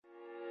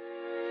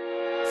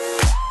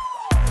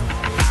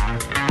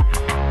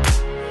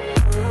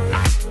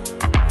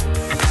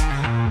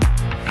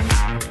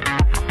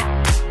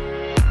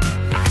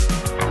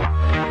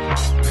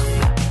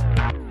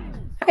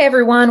Hey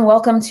everyone,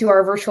 welcome to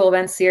our virtual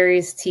event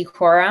series,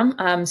 T-Quorum.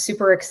 I'm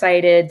super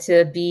excited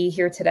to be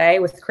here today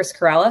with Chris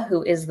Carella,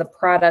 who is the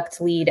product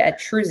lead at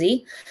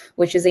TRUESY,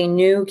 which is a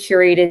new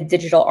curated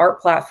digital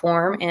art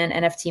platform and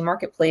NFT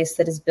marketplace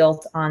that is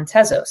built on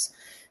Tezos.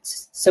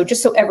 So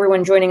just so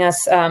everyone joining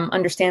us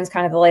understands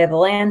kind of the lay of the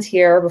land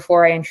here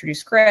before I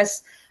introduce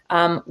Chris,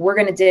 we're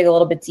going to dig a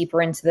little bit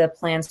deeper into the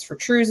plans for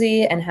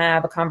TRUESY and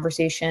have a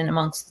conversation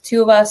amongst the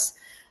two of us.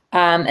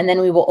 And then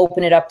we will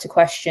open it up to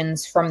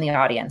questions from the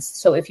audience.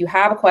 So if you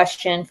have a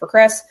question for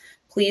Chris,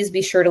 please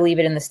be sure to leave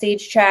it in the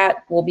stage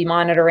chat. We'll be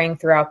monitoring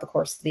throughout the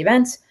course of the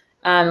event,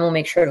 and we'll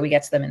make sure that we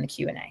get to them in the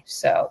Q&A.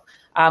 So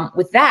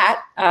with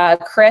that,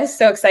 Chris,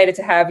 so excited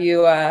to have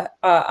you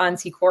on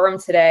T-Quorum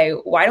today.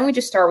 Why don't we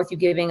just start with you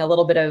giving a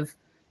little bit of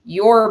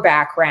your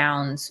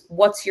background?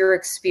 What's your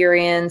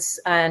experience,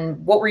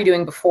 and what were you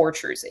doing before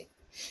TRUESY?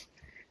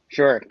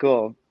 Sure,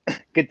 cool.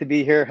 Good to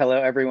be here. Hello,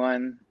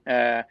 everyone.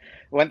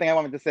 One thing I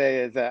wanted to say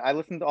is I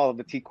listen to all of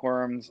the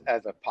T-Quorums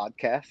as a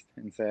podcast.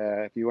 And so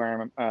if you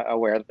weren't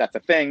aware that that's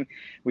a thing,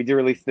 we do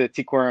release the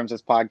T-Quorums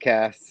as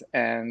podcasts.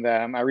 And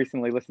I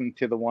recently listened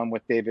to the one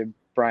with Brian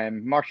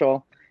David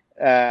Marshall.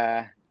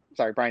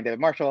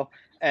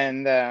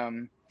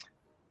 And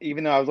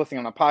even though I was listening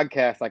on a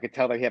podcast, I could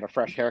tell that he had a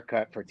fresh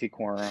haircut for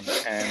T-Quorum.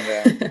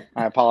 And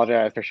I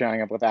apologize for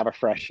showing up without a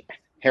fresh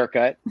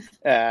haircut,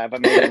 but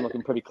maybe I'm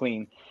looking pretty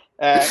clean.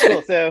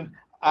 Cool. So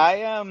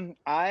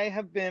I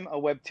have been a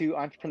Web2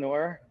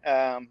 entrepreneur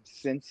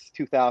since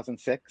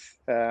 2006,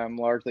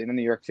 largely in the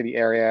New York City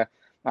area.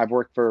 I've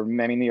worked for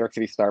many New York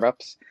City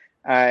startups.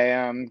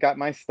 I got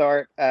my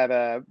start at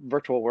a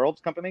virtual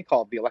worlds company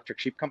called the Electric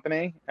Sheep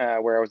Company,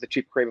 where I was the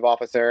chief creative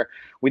officer.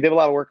 We did a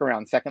lot of work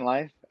around Second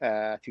Life,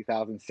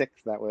 2006.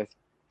 That was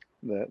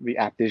the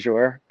app du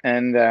jour.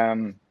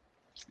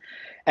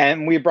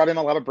 And we brought in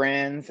a lot of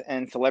brands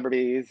and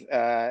celebrities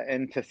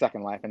into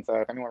Second Life. And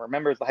so if anyone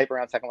remembers the hype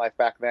around Second Life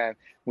back then,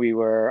 we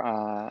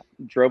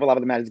drove a lot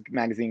of the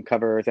magazine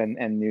covers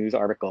and news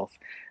articles.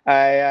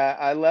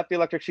 I left the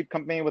Electric Sheep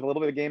Company with a little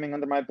bit of gaming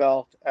under my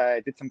belt.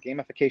 I did some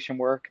gamification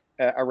work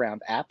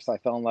around apps. I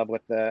fell in love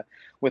with the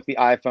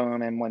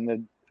iPhone. And when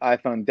the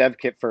iPhone dev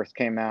kit first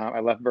came out, I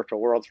left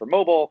Virtual Worlds for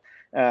mobile.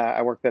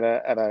 I worked at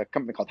a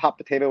company called Hot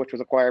Potato, which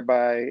was acquired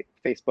by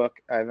Facebook.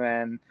 I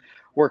then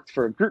worked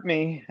for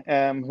GroupMe,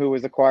 who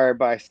was acquired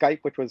by Skype,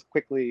 which was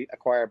quickly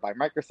acquired by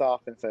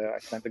Microsoft. And so I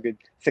spent a good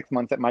 6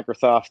 months at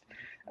Microsoft.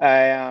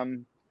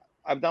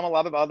 I've done a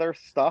lot of other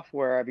stuff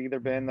where I've either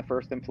been the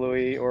first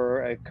employee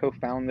or a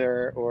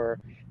co-founder,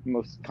 or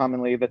most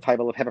commonly the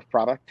title of head of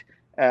product.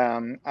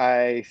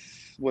 I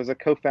was a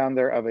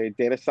co-founder of a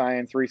data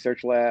science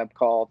research lab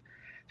called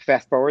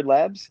Fast Forward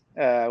Labs,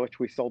 which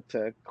we sold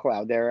to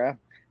Cloudera.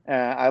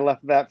 I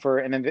left that for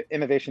an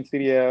innovation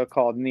studio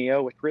called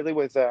Neo, which really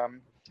was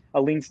a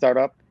lean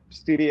startup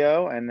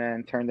studio, and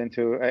then turned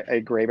into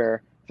a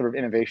greater sort of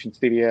innovation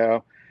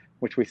studio,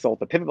 which we sold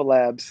to Pivotal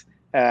Labs.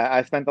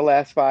 I spent the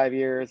last 5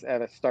 years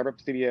at a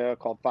startup studio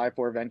called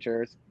 5-4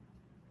 Ventures,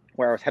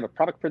 where I was head of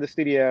product for the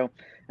studio,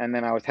 and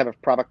then I was head of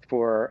product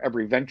for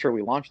every venture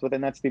we launched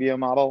within that studio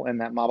model.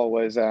 And that model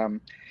was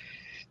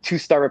 2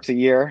 startups a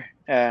year.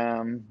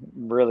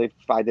 Really,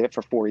 I did it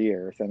for 4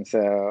 years, and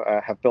so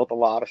have built a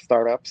lot of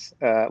startups.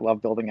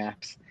 Love building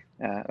apps.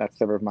 That's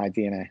sort of my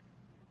DNA.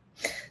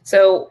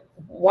 So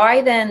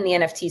why then the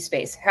NFT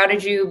space? How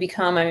did you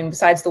become,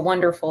 besides the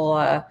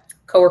wonderful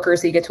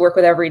coworkers that you get to work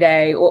with every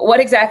day,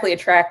 what exactly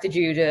attracted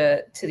you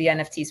to the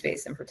NFT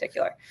space in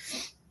particular?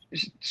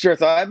 Sure.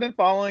 So I've been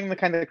following the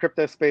kind of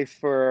crypto space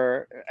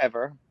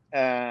forever.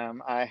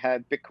 I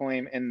had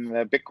Bitcoin in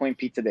the Bitcoin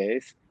pizza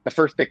days, the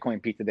first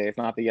Bitcoin pizza days,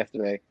 not the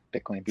yesterday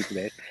Bitcoin pizza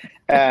days.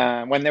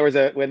 When there was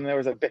a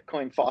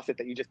Bitcoin faucet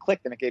that you just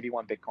clicked and it gave you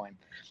 1 Bitcoin.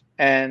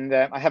 And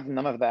I have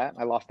none of that.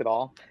 I lost it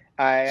all.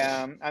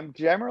 I'm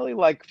generally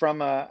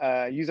from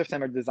a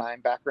user-centered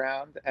design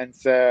background, and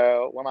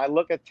so when I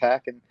look at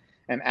tech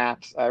and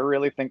apps, I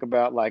really think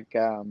about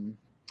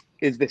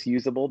is this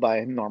usable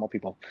by normal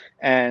people,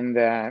 and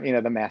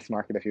the mass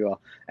market, if you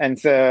will. And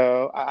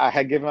so I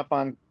had given up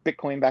on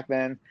Bitcoin back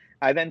then.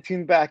 I then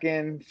tuned back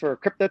in for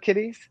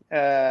CryptoKitties.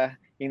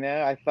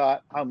 I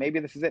thought, oh,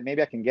 maybe this is it.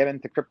 Maybe I can get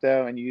into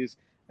crypto and use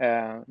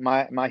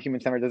my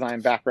human-centered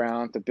design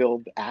background to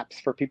build apps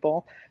for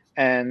people.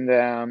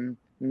 And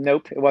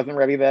nope, it wasn't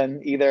ready then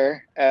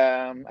either.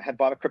 I had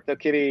bought a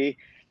CryptoKitty.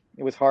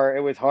 It was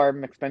hard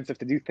and expensive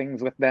to do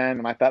things with them.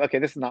 And I thought, okay,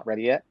 this is not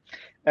ready yet.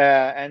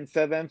 And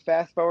so then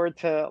fast forward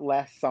to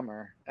last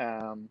summer.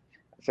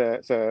 So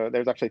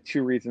there's actually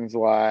 2 reasons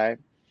why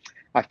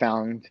I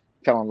fell in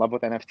love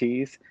with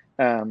NFTs.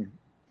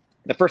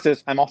 The first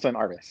is I'm also an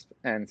artist.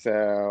 And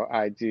so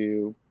I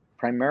do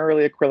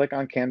primarily acrylic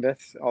on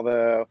canvas,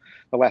 although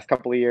the last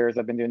couple of years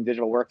I've been doing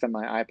digital works on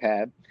my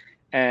iPad.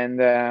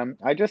 And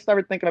I just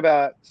started thinking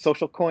about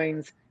social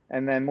coins,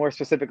 and then more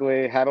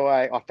specifically, how do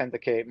I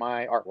authenticate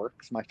my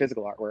artworks, my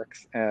physical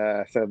artworks,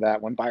 so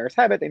that when buyers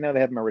have it, they know they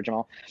have an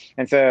original.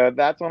 And so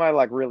that's when I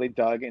really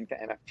dug into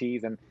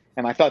NFTs.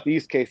 And I thought the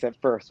use case at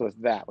first was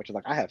that, which is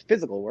I have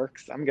physical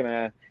works. I'm going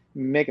to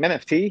make an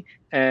NFT,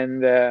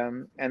 and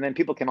then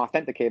people can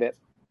authenticate it.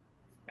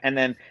 And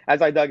then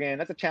as I dug in,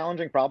 that's a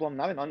challenging problem,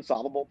 not an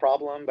unsolvable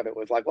problem, but it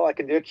was like, well, I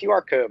can do a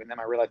QR code. And then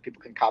I realized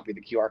people can copy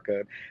the QR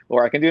code.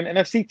 Or I can do an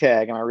NFC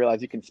tag. And I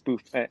realized you can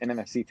spoof an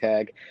NFC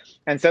tag.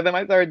 And so then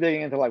I started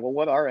digging into like, well,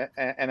 what are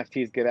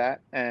NFTs good at?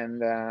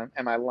 And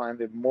I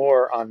landed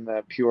more on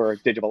the pure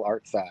digital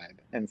art side.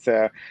 And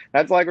so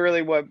that's like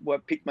really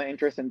what piqued my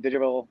interest in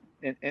digital,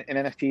 in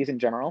NFTs in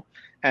general.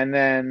 And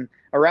then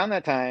around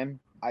that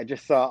time, I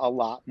just saw a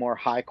lot more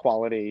high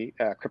quality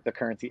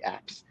cryptocurrency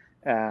apps.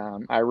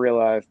 I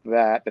realized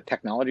that the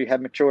technology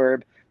had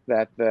matured,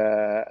 that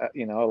a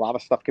lot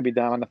of stuff could be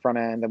done on the front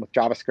end and with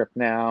JavaScript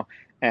now.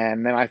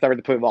 And then I started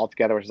to put it all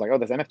together, which is like, oh,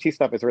 this NFT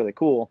stuff is really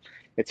cool.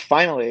 It's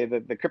finally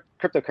the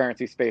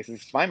cryptocurrency space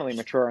is finally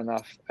mature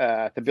enough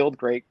to build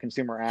great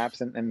consumer apps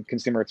and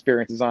consumer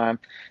experiences on.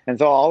 And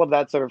so all of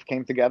that sort of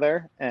came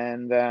together,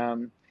 and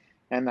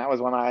that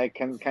was when I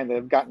kind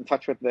of got in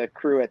touch with the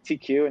crew at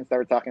TQ and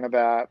started talking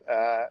about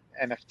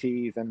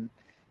NFTs and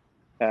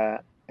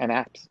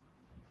apps.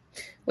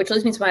 Which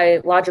leads me to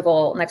my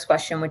logical next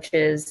question, which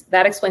is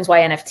that explains why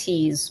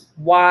NFTs,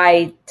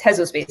 why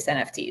Tezos-based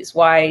NFTs,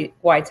 why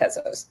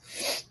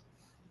Tezos?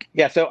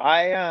 Yeah, so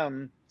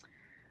I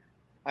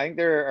think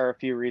there are a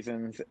few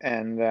reasons,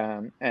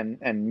 and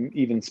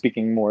even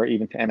speaking more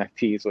even to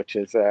NFTs, which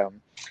is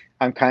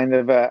I'm kind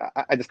of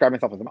I describe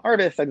myself as an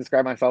artist. I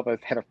describe myself as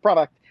head of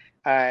product.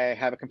 I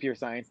have a computer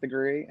science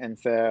degree, and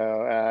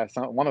so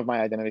one of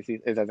my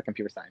identities is as a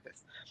computer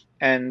scientist.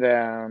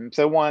 And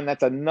so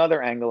that's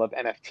another angle of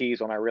NFTs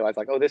when I realized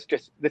like, oh, this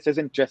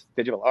isn't just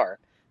digital art.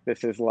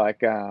 This is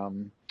like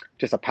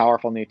just a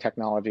powerful new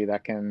technology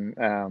that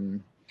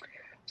can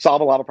solve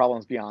a lot of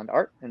problems beyond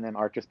art, and then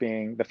art just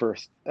being the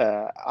first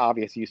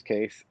obvious use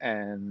case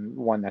and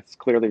one that's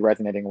clearly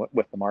resonating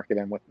with the market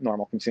and with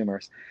normal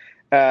consumers.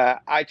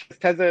 I chose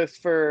Tezos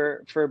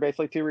for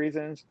basically two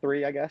reasons,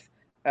 three, I guess.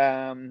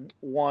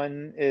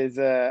 One is,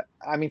 so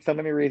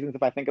many reasons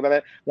if I think about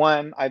it.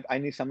 One, I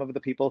knew some of the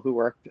people who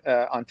worked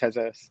on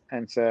Tezos,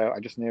 and so I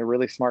just knew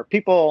really smart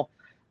people.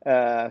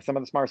 Some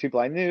of the smartest people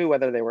I knew,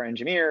 whether they were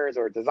engineers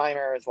or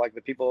designers, like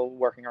the people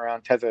working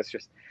around Tezos,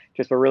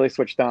 just were really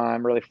switched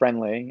on, really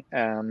friendly.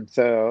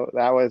 So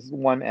that was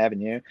one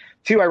avenue.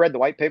 Two, I read the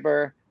white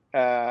paper,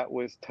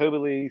 was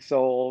totally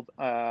sold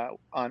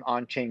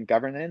on-chain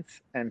governance,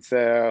 and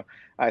so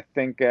I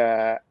think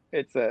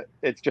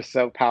it's just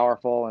so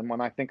powerful. And when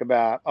I think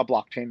about a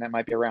blockchain that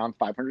might be around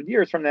 500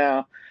 years from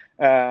now,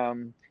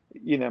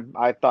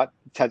 I thought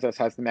Tezos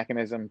has the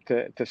mechanism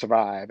to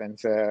survive. And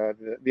so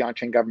the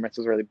on-chain governance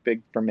was really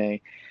big for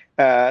me.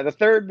 The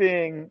third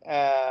being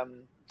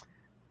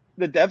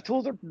the dev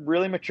tools are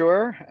really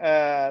mature.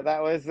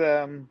 That was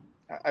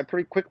I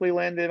pretty quickly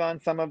landed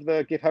on some of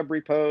the GitHub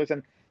repos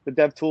and the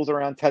dev tools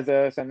around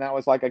Tezos, and that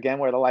was like again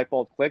where the light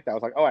bulb clicked. I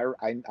was like, oh,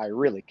 I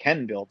really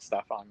can build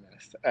stuff on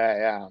this.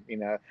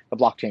 The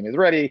blockchain is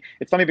ready.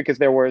 It's funny because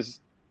there was,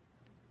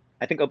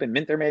 I think Open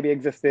Minter maybe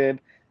existed,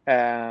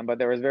 but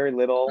there was very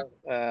little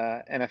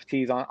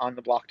NFTs on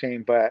the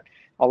blockchain, but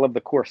all of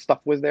the core stuff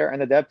was there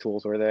and the dev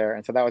tools were there,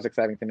 and so that was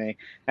exciting to me.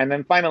 And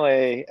then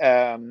finally,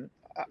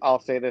 I'll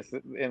say this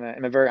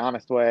in a very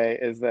honest way,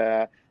 is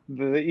the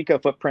eco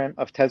footprint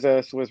of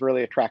Tezos was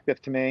really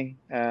attractive to me.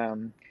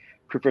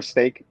 Proof of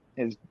stake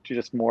is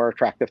just more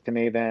attractive to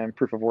me than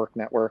proof of work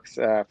networks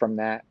from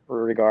that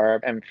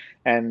regard.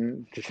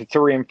 And to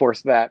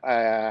reinforce that,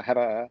 I have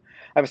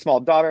a small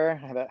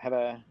daughter.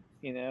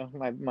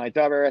 My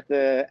daughter at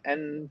the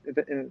end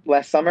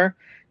last summer,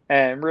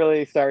 and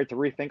really started to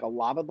rethink a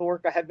lot of the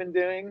work I had been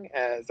doing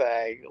as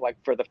I, like,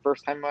 for the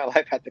first time in my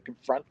life, had to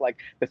confront like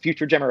the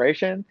future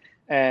generation.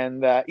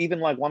 And even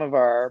like one of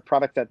our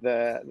products at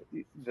the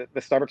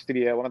startup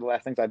studio, one of the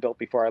last things I built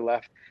before I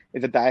left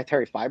is a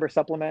dietary fiber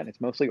supplement.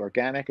 It's mostly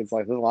organic. It's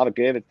like there's a lot of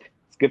good.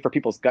 It's good for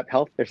people's gut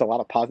health. There's a lot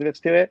of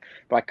positives to it.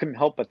 But I couldn't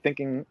help but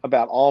thinking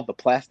about all of the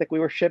plastic we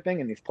were shipping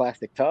in these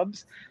plastic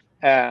tubs.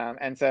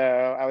 And so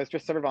I was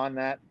just sort of on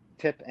that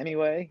tip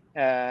anyway.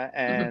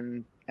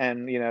 And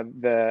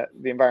the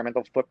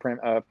environmental footprint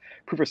of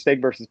proof of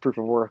stake versus proof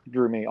of work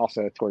drew me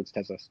also towards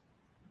Tezos.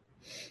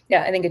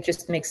 Yeah, I think it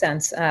just makes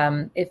sense.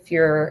 If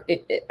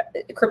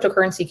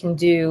cryptocurrency can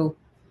do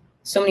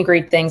so many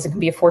great things, it can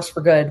be a force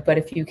for good, but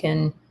if you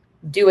can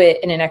do it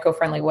in an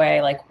eco-friendly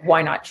way, like,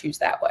 why not choose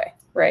that way,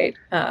 right?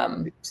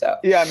 So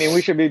yeah, I mean,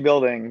 we should be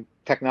building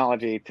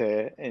technology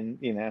to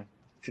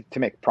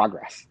make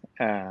progress.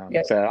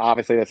 So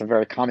obviously that's a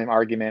very common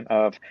argument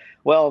of,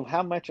 well,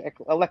 how much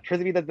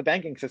electricity does the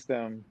banking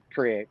system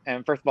create?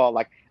 And first of all,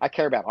 like, I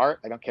care about art.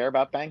 I don't care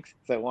about banks.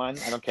 So one,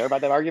 I don't care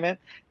about that argument.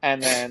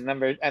 And then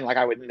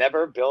I would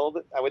never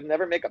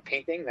make a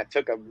painting that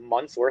took a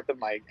month's worth of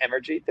my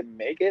energy to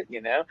make it,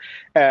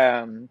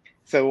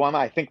 So one,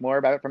 I think more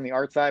about it from the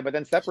art side, but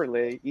then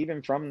separately,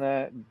 even from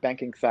the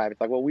banking side,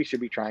 it's like, well, we should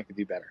be trying to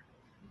do better.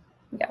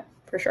 Yeah,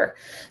 for sure.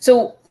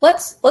 So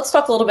let's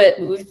talk a little bit.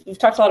 We've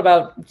talked a lot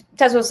about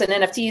Tezos and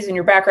NFTs and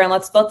your background.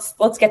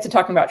 Let's get to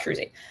talking about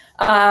TRUESY.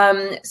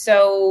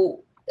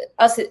 So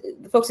us,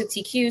 the folks at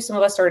TQ, some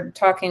of us started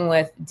talking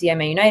with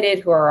DMA United,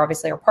 who are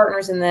obviously our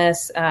partners in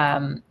this,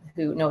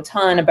 who know a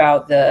ton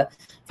about the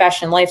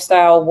fashion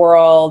lifestyle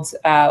world.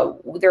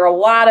 There are a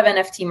lot of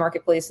NFT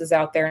marketplaces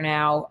out there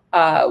now.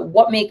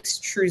 What makes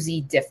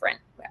TRUESY different?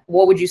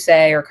 What would you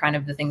say are kind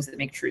of the things that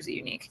make TRUESY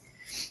unique?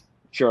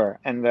 Sure.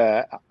 And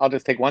I'll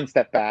just take one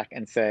step back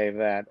and say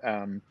that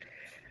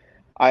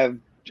I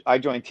I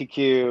joined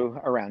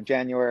TQ around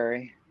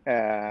January.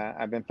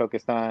 I've been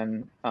focused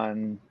on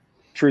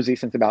TRUESY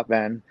since about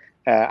then.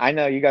 I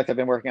know you guys have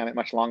been working on it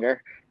much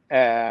longer.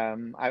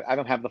 I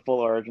don't have the full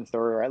origin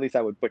story, or at least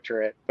I would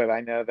butcher it, but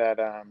I know that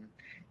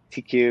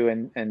TQ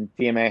and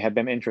DMA have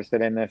been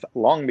interested in this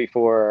long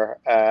before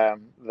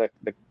the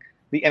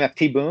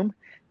NFT boom.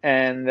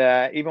 And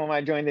even when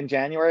I joined in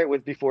January, it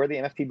was before the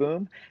NFT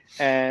boom.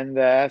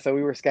 And so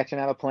we were sketching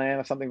out a plan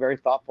of something very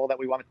thoughtful that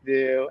we wanted to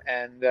do.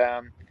 And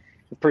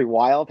it's pretty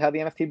wild how the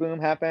NFT boom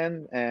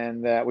happened.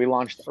 And we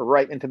launched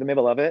right into the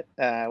middle of it,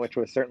 which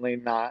was certainly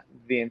not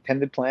the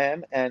intended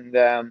plan.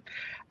 And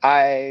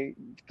I,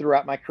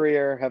 throughout my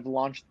career, have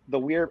launched the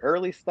weird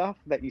early stuff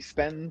that you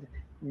spend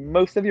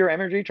most of your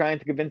energy trying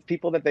to convince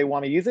people that they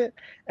want to use it,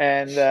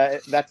 and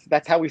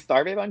that's how we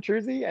started on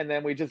TRUESY, and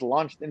then we just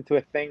launched into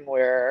a thing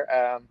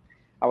where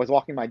I was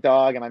walking my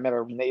dog and I met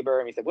a neighbor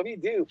and he said, "What do you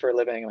do for a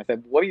living?" And I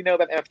said, "What do you know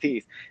about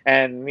NFTs?"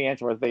 And the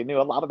answer was they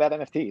knew a lot about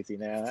NFTs,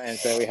 and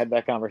so we had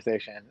that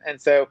conversation. And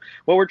so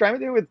what we're trying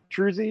to do with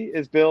TRUESY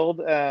is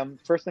build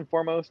first and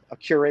foremost a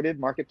curated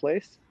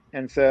marketplace.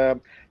 And so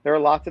there are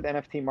lots of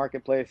NFT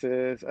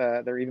marketplaces.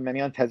 There are even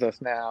many on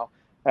Tezos now.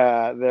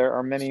 There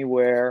are many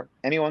where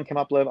anyone can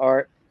upload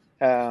art,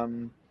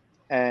 and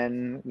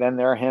then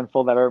there are a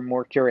handful that are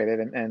more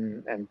curated,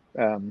 and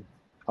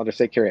I'll just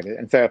say curated.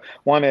 And so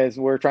one is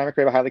we're trying to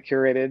create a highly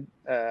curated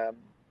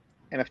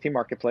NFT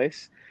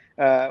marketplace.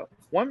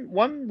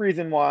 One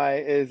reason why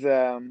is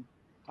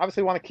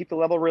obviously we want to keep the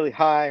level really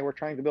high. We're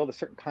trying to build a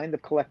certain kind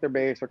of collector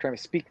base. We're trying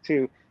to speak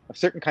to a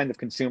certain kind of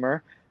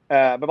consumer.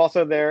 But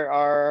also there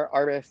are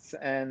artists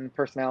and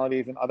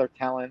personalities and other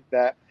talent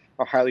that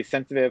are highly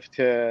sensitive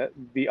to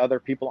the other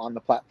people on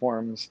the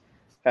platforms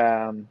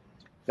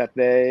that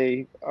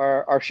they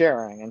are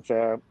sharing. And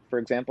so, for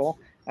example,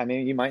 I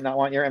mean, you might not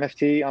want your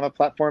NFT on a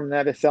platform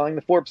that is selling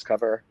the Forbes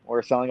cover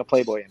or selling a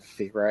Playboy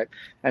NFT, right?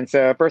 And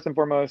so, first and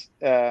foremost,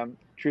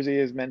 TRUESY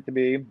is meant to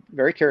be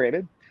very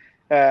curated.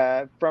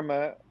 From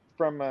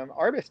an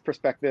artist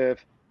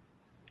perspective,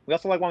 we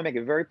also want to make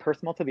it very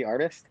personal to the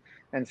artist.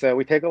 And so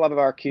we take a lot of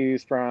our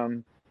cues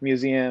from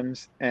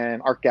museums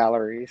and art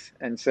galleries.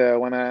 And so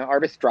when an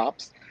artist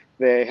drops,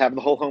 they have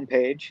the whole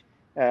homepage.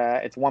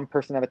 It's one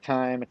person at a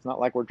time. It's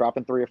not like we're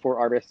dropping three or four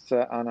artists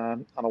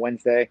on a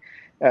Wednesday.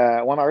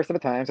 One artist at a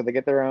time, so they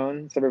get their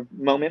own sort of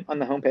moment on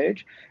the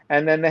homepage,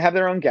 and then they have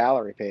their own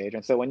gallery page.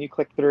 And so when you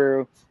click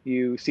through,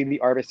 you see the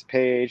artist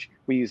page.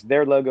 We use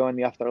their logo in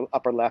the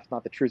upper left,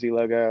 not the TRUESY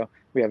logo.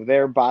 We have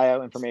their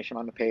bio information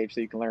on the page,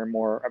 so you can learn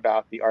more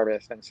about the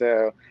artist. And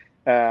so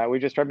we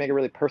just try to make it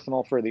really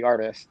personal for the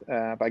artist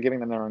by giving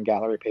them their own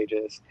gallery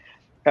pages.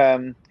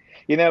 Um,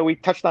 we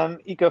touched on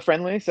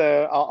eco-friendly,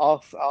 so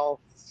I'll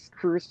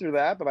cruise through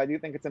that, but I do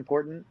think it's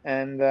important,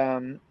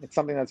 and it's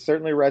something that's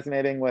certainly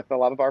resonating with a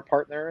lot of our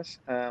partners.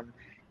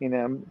 You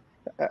know,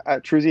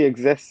 TRUESY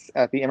exists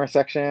at the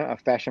intersection of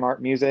fashion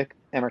art, music,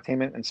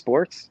 entertainment, and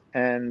sports,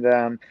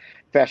 and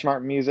fashion art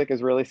and music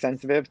is really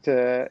sensitive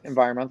to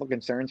environmental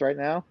concerns right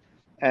now.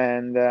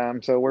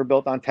 And so we're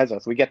built on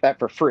Tezos. We get that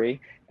for free,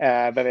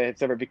 but it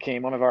sort of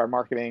became one of our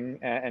marketing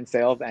and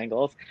sales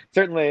angles.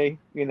 Certainly,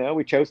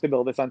 we chose to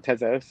build this on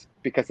Tezos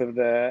because of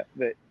the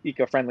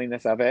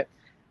eco-friendliness of it.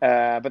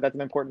 But that's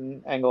an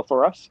important angle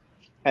for us.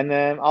 And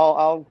then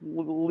I'll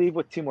leave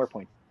with two more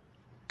points.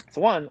 So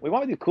one, we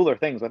want to do cooler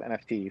things with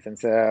NFTs. And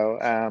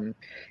so,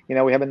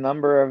 we have a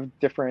number of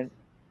different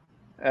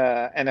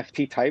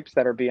NFT types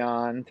that are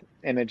beyond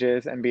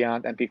images and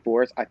beyond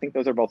MP4s. I think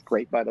those are both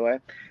great, by the way.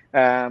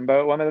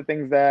 But one of the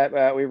things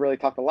that we really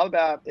talked a lot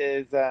about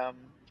is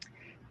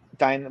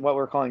what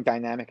we're calling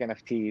dynamic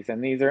NFTs.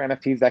 And these are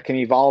NFTs that can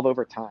evolve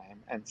over time.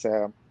 And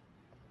so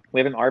we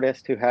have an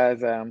artist who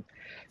has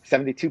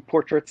 72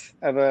 portraits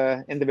of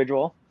an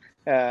individual,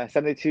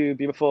 72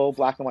 beautiful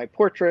black and white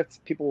portraits.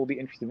 People will be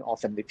interested in all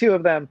 72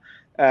 of them.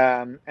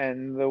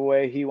 And the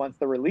way he wants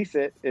to release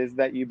it is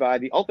that you buy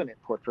the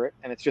ultimate portrait,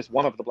 and it's just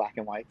one of the black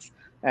and whites.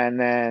 And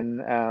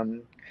then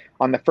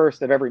on the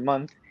first of every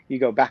month, you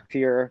go back to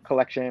your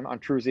collection on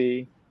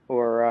TRUESY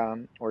or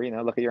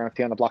look at your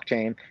NFT on the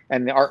blockchain,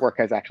 and the artwork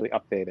has actually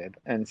updated.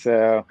 And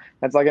so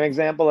that's like an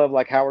example of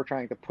like how we're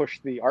trying to push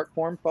the art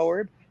form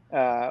forward.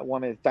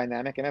 One is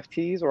dynamic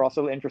NFTs. We're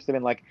also interested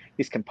in like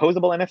these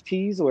composable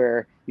NFTs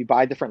where you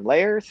buy different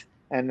layers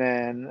and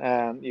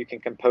then you can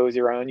compose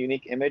your own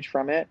unique image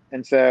from it.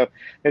 And so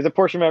there's a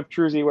portion of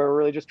TRUESY where we're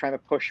really just trying to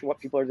push what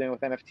people are doing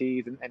with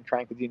NFTs and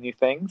trying to do new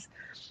things.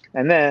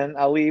 And then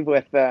I'll leave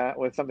with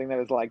something that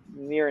is like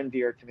near and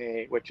dear to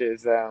me, which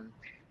is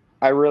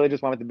I really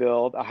just wanted to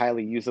build a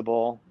highly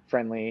usable,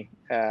 friendly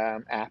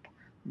app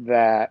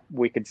that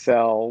we could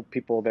sell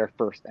people their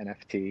first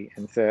NFT.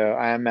 And so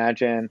I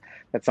imagine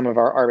that some of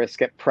our artists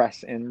get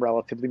press in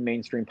relatively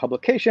mainstream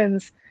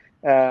publications.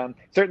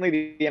 Certainly,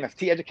 the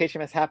NFT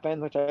education has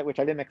happened, which I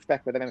didn't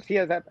expect, but NFT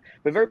has happened.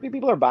 But very few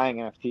people are buying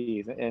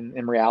NFTs.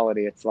 In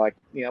reality, it's like,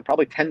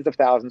 probably tens of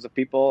thousands of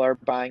people are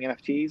buying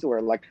NFTs,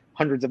 or like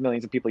hundreds of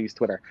millions of people use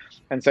Twitter.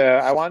 And so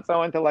I want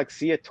someone to like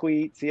see a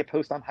tweet, see a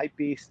post on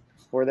Hypebeast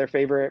or their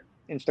favorite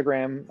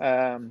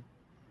Instagram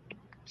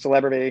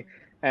celebrity,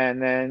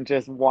 and then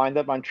just wind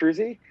up on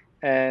TRUESY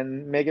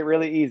and make it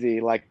really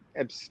easy, like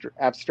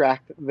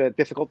abstract the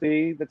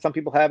difficulty that some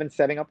people have in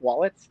setting up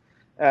wallets,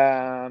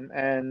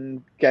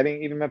 and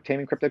even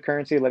obtaining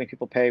cryptocurrency, letting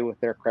people pay with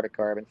their credit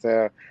card. And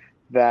so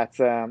that's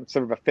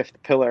sort of a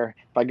fifth pillar.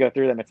 If I go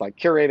through them, it's like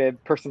curated,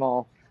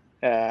 personal,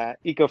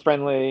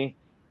 eco-friendly,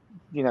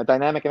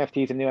 dynamic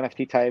NFTs and new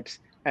NFT types,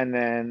 and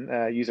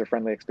then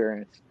user-friendly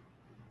experience.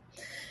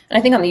 And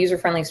I think on the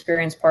user-friendly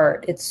experience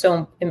part, it's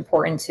so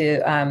important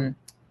to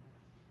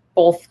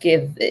both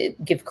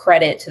give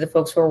credit to the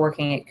folks who are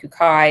working at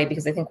Kukai,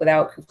 because I think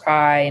without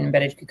Kukai and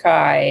embedded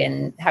Kukai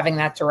and having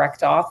that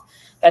direct auth,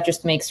 that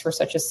just makes for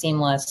such a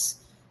seamless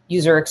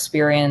user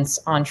experience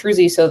on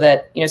TRUESY, so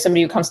that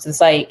somebody who comes to the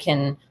site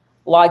can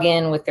log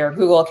in with their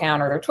Google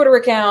account or their Twitter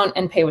account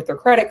and pay with their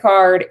credit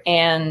card,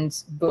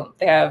 and boom,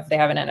 they have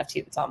an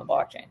NFT that's on the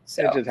blockchain.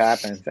 So it just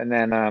happens. And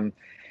then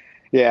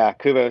yeah,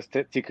 kudos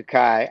to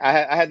Kukai.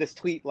 I had this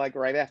tweet like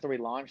right after we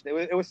launched.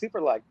 It was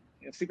super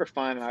super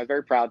fun, and I was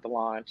very proud to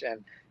launch.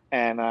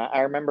 And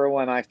I remember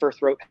when I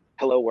first wrote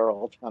 "Hello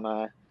World"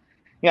 on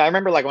I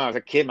remember like when I was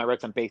a kid, I wrote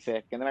some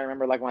basic, and then I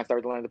remember like when I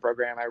started to learn the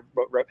program, I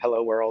wrote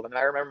 "Hello World," and then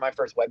I remember my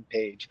first web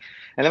page,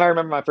 and then I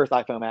remember my first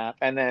iPhone app,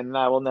 and then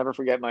I will never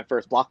forget my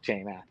first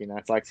blockchain app.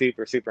 It's like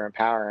super super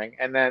empowering.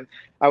 And then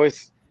I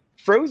was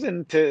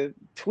frozen to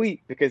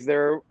tweet because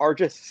there are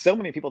just so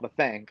many people to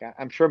thank.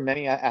 I'm sure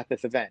many at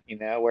this event,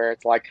 where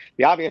it's like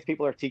the obvious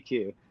people are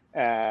TQ.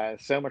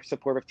 So much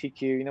support of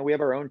TQ. We have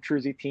our own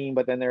TRUESY team,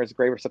 but then there's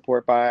greater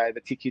support by the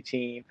TQ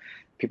team,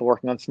 people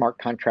working on smart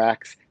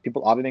contracts,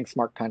 people auditing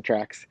smart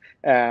contracts,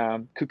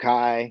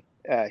 Kukai,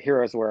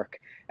 Heroes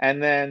work.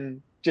 And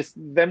then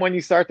when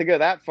you start to go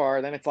that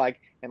far, then it's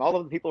like, and all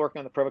of the people working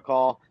on the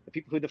protocol, the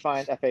people who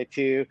defined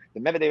FA2, the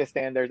metadata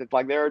standards, it's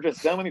like there are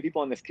just so many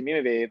people in this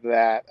community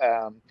that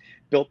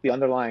built the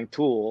underlying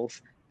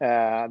tools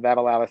that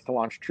allow us to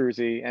launch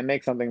TRUESY and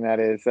make something that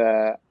is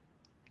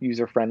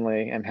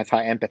user-friendly and has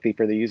high empathy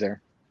for the user.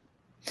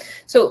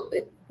 So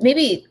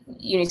maybe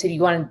you said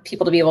you wanted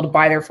people to be able to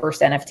buy their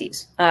first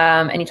NFTs.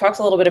 And you talked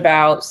a little bit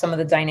about some of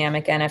the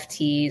dynamic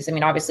NFTs. I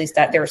mean, obviously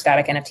there are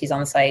static NFTs on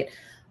the site.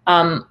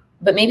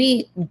 But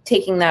maybe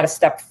taking that a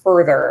step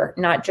further,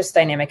 not just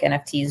dynamic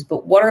NFTs,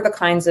 but what are the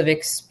kinds of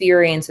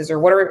experiences, or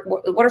what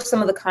are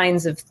some of the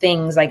kinds of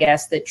things, I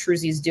guess, that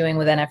TRUESY is doing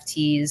with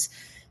NFTs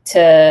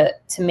to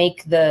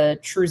make the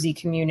TRUESY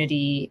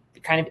community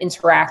kind of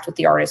interact with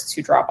the artists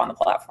who drop on the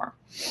platform?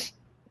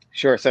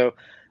 Sure. So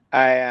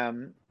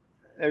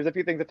there's a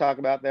few things to talk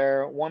about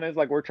there. One is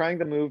like we're trying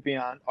to move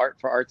beyond art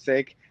for art's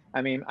sake.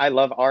 I mean, I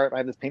love art. I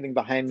have this painting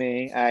behind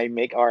me. I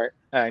make art.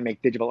 I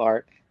make digital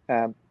art.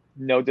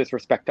 No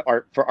disrespect to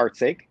art for art's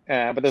sake,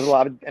 but there's a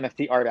lot of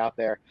NFT art out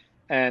there.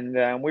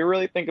 And we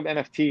really think of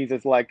NFTs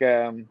as like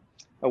a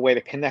way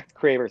to connect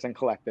creators and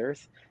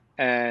collectors,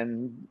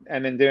 and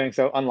in doing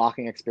so,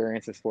 unlocking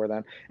experiences for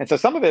them. And so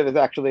some of it is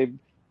actually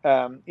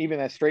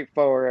even as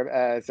straightforward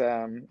as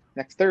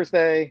next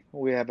Thursday,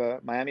 we have a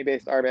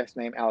Miami-based artist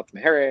named Alex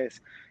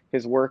Mejeres.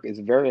 His work is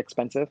very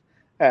expensive.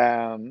 He's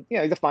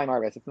a fine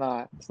artist. It's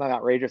not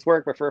outrageous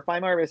work, but for a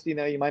fine artist,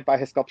 you might buy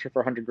his sculpture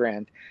for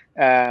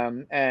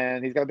 $100,000.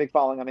 And he's got a big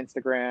following on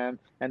Instagram,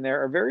 and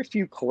there are very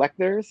few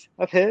collectors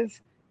of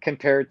his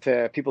compared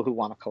to people who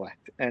want to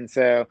collect. And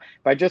so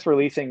by just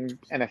releasing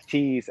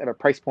NFTs at a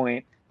price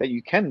point that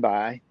you can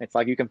buy, it's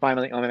like you can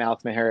finally own an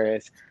Alex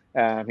Mejeres.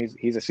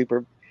 He's a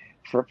super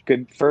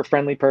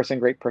friendly person,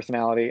 great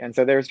personality. And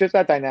so there's just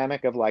that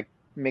dynamic of like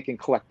making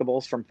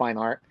collectibles from fine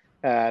art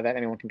that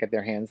anyone can get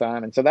their hands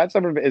on. And so that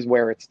sort of is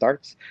where it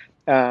starts.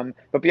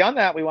 But beyond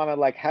that, we want to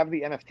like have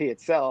the NFT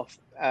itself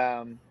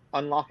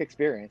unlock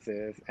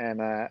experiences.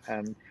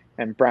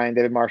 And Brian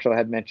David Marshall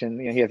had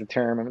mentioned, he has a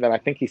term that I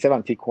think he said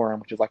on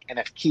T-Quorum, which is like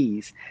NF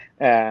keys,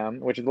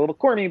 which is a little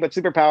corny, but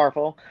super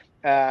powerful.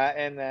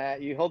 And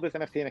that you hold this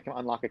NFT and it can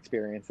unlock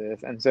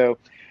experiences. And so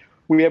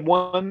we have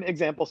one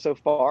example so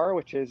far,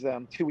 which is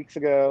 2 weeks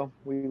ago,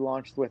 we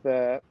launched with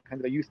a kind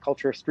of a youth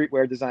culture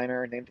streetwear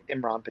designer named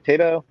Imran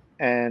Potato.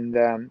 And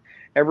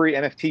every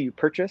NFT you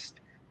purchased,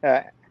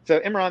 so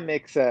Imran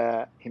makes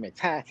he makes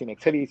hats, he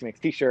makes hoodies, he makes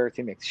t-shirts,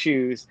 he makes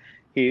shoes.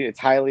 It's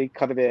highly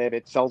coveted.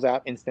 It sells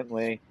out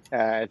instantly.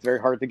 It's very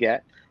hard to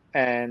get.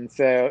 And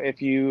so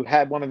if you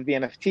had one of the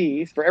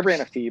NFTs, for every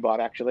NFT you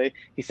bought, actually,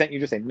 he sent you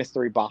just a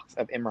mystery box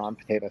of Imran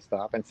Potato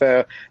stuff. And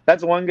so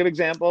that's one good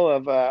example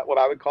of what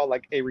I would call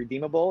like a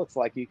redeemable. It's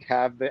like you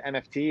have the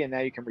NFT and now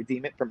you can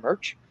redeem it for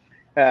merch.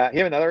 He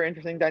had another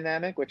interesting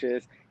dynamic, which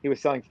is he was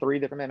selling three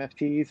different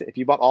NFTs. If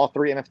you bought all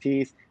three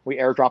NFTs, we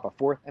airdrop a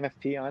fourth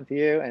NFT onto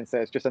you, and so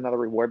it's just another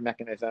reward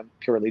mechanism,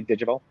 purely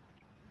digital.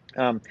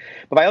 But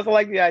I also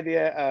like the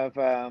idea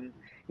of,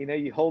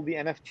 you hold the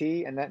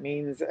NFT, and that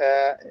means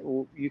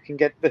you can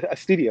get a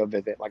studio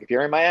visit. Like if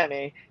you're in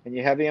Miami and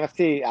you have the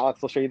NFT,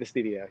 Alex will show you the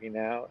studio.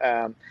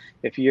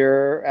 If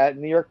you're at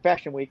New York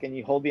Fashion Week and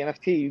you hold the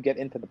NFT, you get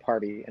into the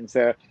party. And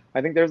so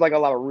I think there's like a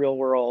lot of real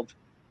world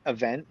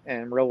event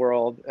and real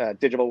world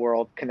digital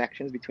world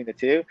connections between the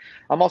two.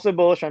 I'm also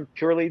bullish on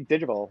purely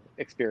digital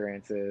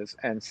experiences,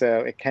 and so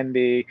it can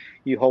be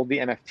you hold the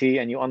NFT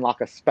and you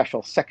unlock a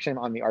special section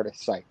on the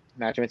artist's site.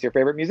 Imagine it's your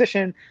favorite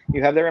musician,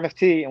 you have their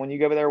NFT, and when you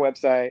go to their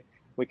website,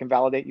 we can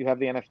validate you have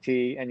the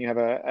NFT and you have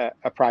a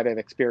private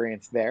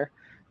experience there.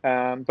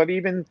 But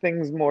even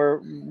things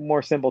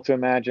more simple to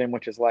imagine,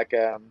 which is like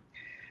a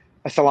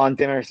salon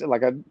dinner,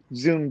 like a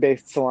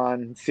Zoom-based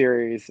salon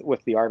series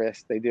with the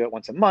artist. They do it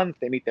once a month.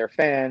 They meet their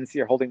fans.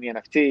 You're holding the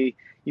NFT.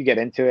 You get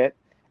into it,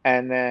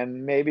 and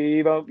then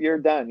maybe you're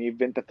done. You've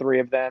been to three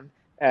of them.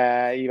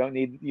 You don't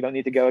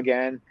need to go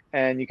again,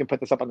 and you can put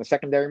this up on the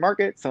secondary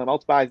market. Someone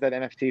else buys that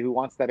NFT who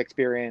wants that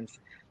experience,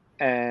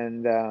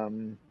 and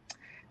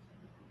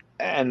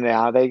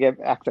now they get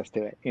access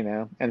to it.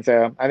 And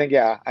so I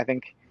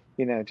think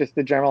just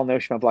the general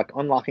notion of like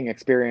unlocking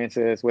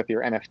experiences with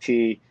your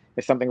NFT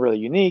is something really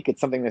unique.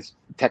 It's something this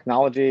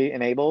technology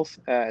enables.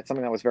 It's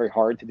something that was very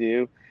hard to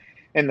do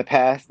in the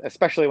past,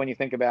 especially when you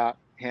think about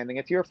handing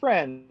it to your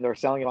friend or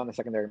selling it on the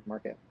secondary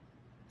market.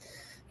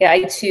 Yeah,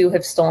 I too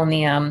have stolen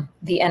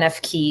the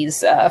NF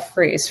keys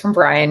phrase from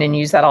Brian and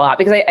use that a lot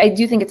because I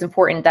do think it's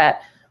important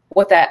that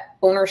what that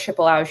ownership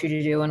allows you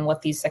to do and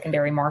what these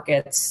secondary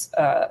markets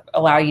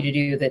allow you to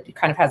do that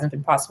kind of hasn't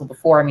been possible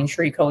before. I mean,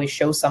 sure, you could always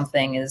show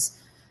something as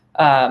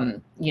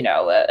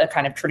a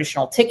kind of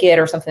traditional ticket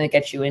or something that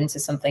gets you into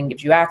something,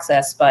 gives you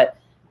access, but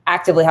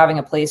actively having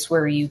a place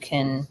where you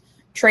can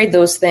trade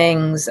those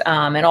things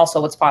and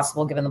also what's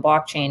possible given the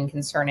blockchain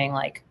concerning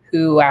like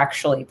who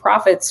actually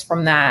profits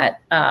from that,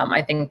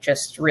 I think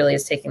just really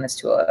is taking this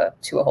to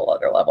a whole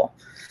other level.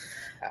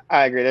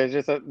 I agree.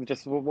 There's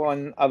just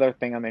one other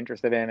thing I'm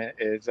interested in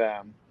is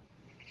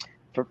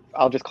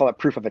I'll just call it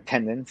proof of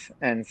attendance.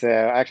 And so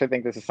I actually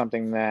think this is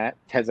something that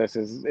Tezos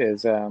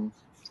is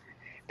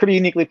pretty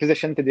uniquely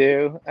positioned to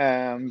do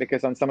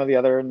because on some of the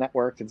other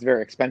networks, it's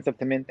very expensive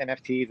to mint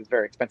NFTs. It's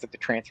very expensive to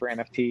transfer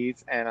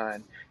NFTs. And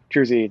on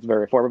TRUESY, it's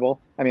very affordable.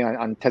 I mean,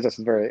 on Tezos, it's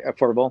very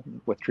affordable.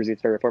 With TRUESY,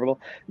 it's very affordable.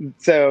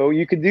 So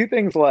you could do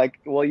things like,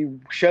 well, you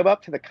show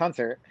up to the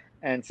concert,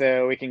 and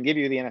so we can give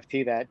you the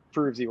NFT that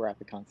proves you were at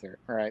the concert,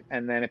 right?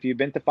 And then if you've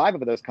been to 5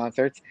 of those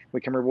concerts,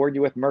 we can reward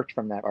you with merch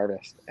from that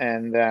artist.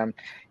 And, the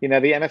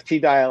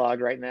NFT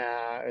dialogue right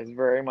now is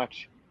very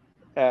much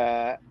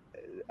uh,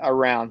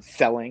 around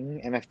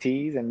selling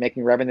NFTs and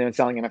making revenue and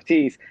selling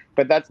NFTs,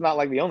 but that's not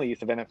like the only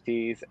use of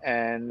NFTs.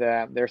 And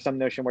there's some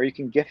notion where you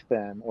can gift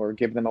them or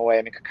give them away.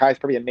 I mean, Kakai is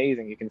pretty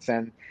amazing. You can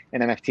send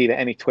an NFT to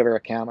any Twitter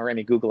account or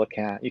any Google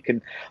account. You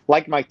can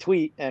like my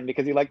tweet, and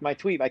because you like my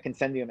tweet, I can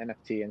send you an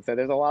NFT. And so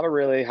there's a lot of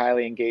really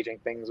highly engaging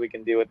things we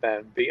can do with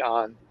them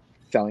beyond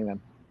selling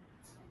them.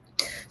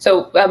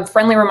 So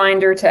friendly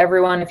reminder to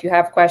everyone, if you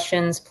have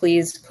questions,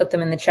 please put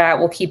them in the chat.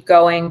 We'll keep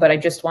going, but I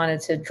just wanted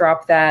to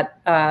drop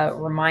that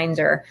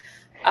reminder.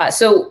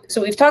 So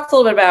we've talked a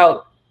little bit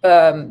about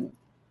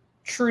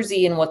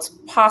TRUESY and what's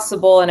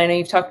possible, and I know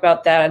you've talked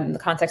about that in the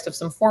context of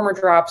some former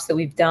drops that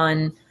we've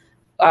done.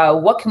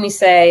 What can we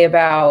say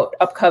about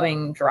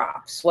upcoming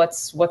drops?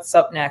 What's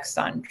up next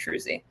on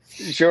TRUESY?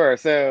 Sure.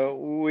 So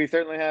we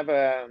certainly have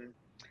a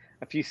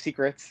few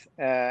secrets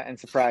and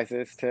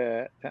surprises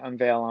to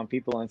unveil on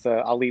people, and so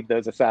I'll leave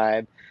those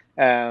aside.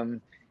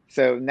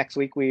 So next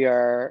week we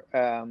are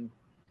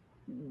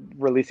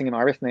releasing an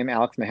artist named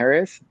Alex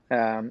Mejeres.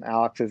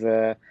 Alex is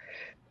a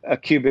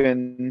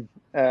Cuban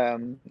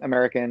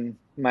American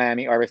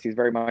Miami artist. He's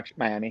very much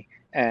Miami,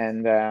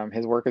 and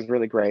his work is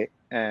really great,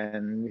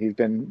 and he's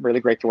been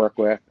really great to work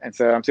with. And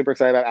so I'm super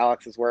excited about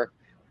Alex's work,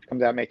 which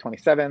comes out May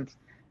 27th.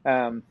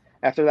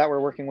 After that, we're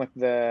working with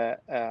the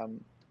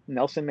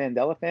Nelson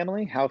Mandela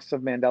family, House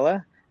of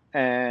Mandela,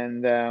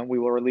 and we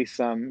will release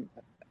some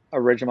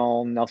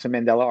original Nelson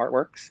Mandela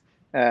artworks.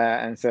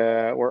 And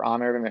so we're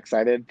honored and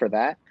excited for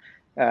that.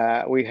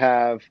 We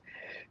have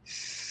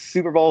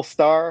Super Bowl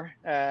star,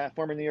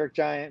 former New York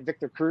Giant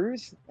Victor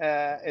Cruz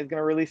is going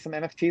to release some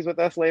NFTs with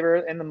us later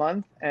in the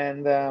month.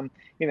 And,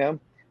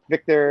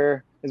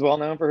 Victor is well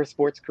known for his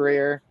sports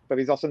career, but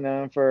he's also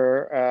known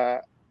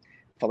for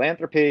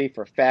philanthropy,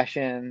 for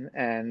fashion.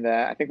 And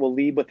I think we'll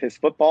lead with his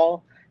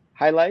football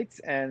highlights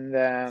and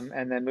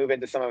then move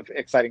into some of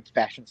exciting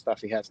fashion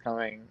stuff he has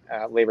coming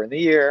later in the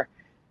year,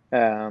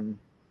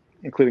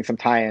 including some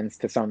tie-ins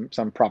to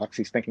some products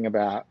he's thinking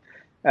about.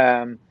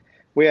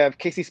 We have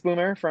Casey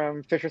Spoomer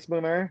from Fisher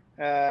Spoomer.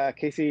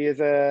 Casey is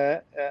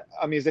a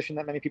musician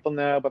that many people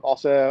know, but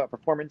also a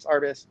performance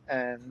artist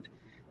and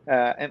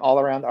an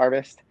all-around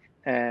artist.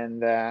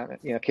 And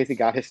Casey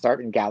got his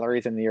start in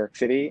galleries in New York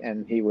City,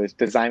 and he was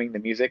designing the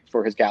music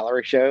for his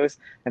gallery shows.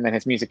 And then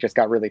his music just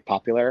got really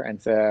popular,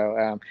 and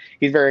so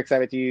he's very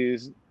excited to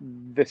use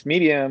this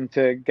medium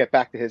to get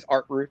back to his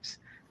art roots.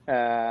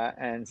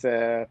 And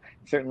so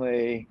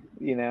certainly,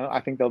 I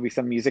think there'll be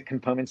some music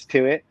components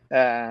to it,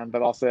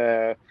 but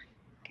also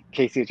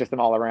Casey is just an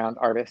all-around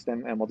artist,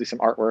 and will do some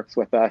artworks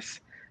with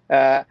us.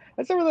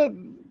 That's sort of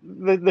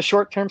the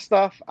short-term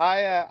stuff. I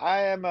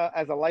am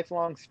as a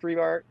lifelong street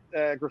art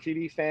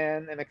graffiti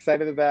fan, and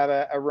excited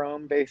about a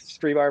Rome-based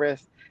street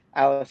artist,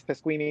 Alice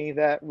Pasquini,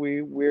 that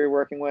we're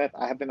working with.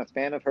 I have been a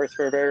fan of hers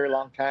for a very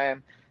long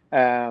time.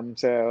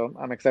 So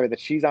I'm excited that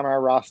she's on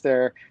our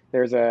roster.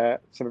 There's a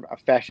sort of a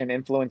fashion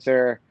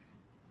influencer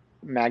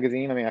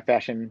magazine. I mean, a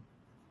fashion,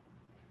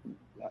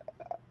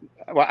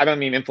 well, I don't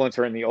mean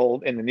influencer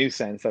in the new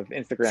sense of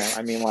Instagram.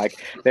 I mean, like,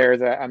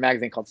 there's a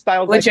magazine called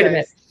Style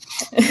Legitimate.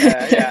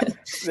 Zeitgeist. Yeah,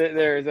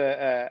 there's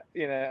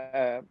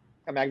a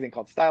magazine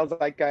called Style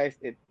Zeitgeist.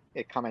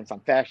 It comments on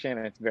fashion,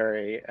 and it's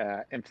very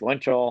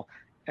influential.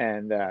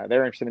 And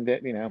they're interested in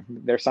it.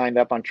 They're signed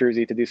up on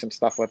TRUESY to do some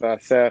stuff with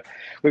us. So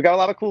we've got a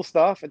lot of cool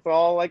stuff. It's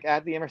all like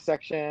at the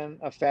intersection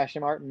of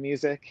fashion, art, and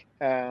music.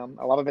 A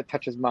lot of it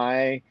touches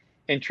my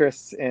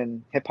interests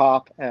in hip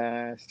hop,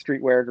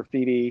 streetwear,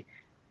 graffiti,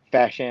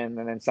 fashion,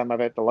 and then some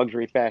of it the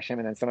luxury fashion,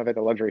 and then some of it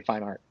the luxury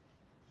fine art.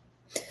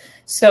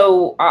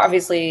 So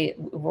obviously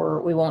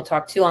we won't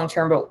talk too long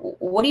term,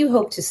 but what do you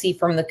hope to see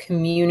from the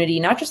community,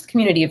 not just the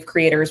community of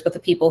creators, but the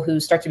people who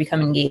start to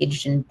become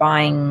engaged in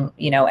buying,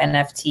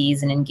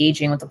 NFTs and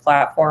engaging with the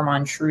platform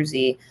on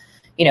TRUESY?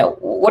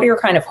 What are your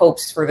kind of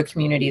hopes for the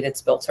community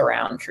that's built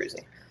around TRUESY?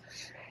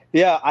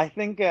 Yeah, I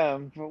think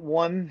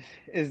one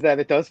is that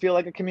it does feel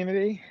like a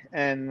community,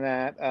 and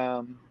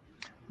that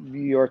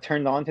you're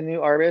turned on to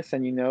new artists,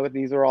 and that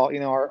these are all,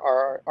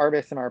 our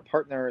artists and our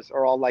partners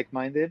are all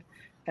like-minded.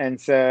 And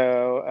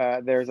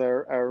so there's a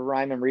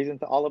rhyme and reason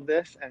to all of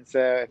this. And so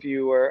if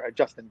you were a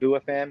Justin Bua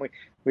fan,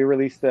 we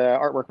released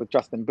artwork with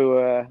Justin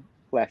Bua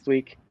last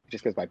week,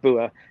 just goes by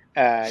Bua.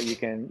 You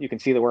can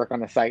see the work on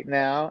the site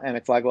now, and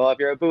it's like, well, if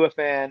you're a Bua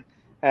fan,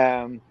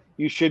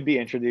 you should be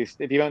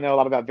introduced. If you don't know a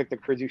lot about Victor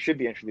Cruz, you should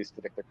be introduced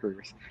to Victor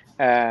Cruz.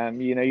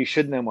 You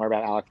should know more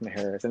about Alex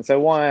Mejiras. And so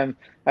one,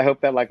 I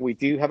hope that we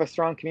do have a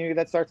strong community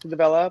that starts to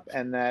develop,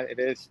 and that it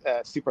is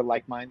super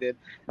like-minded.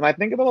 And I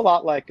think of it a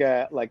lot like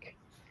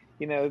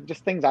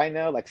just things I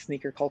know, like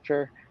sneaker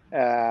culture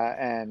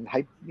and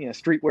hype,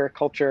 streetwear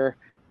culture,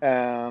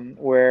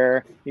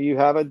 where you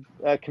have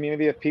a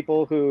community of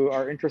people who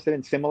are interested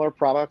in similar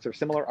products or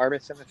similar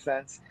artists in a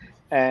sense,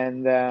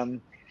 and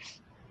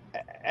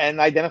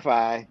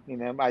identify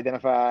in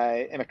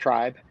a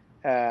tribe,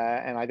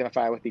 and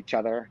identify with each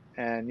other.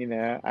 And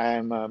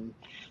I'm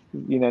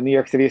New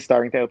York City is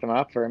starting to open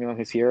up for anyone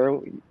who's here.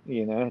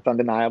 It's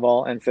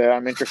undeniable. And so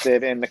I'm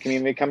interested in the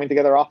community coming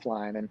together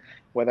offline, and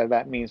whether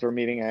that means we're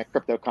meeting at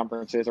crypto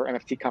conferences or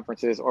NFT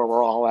conferences, or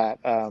we're all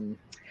at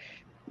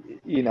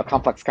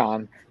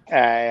ComplexCon.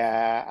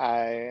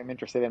 I am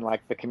interested in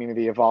the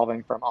community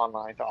evolving from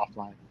online to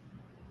offline.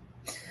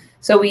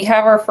 So we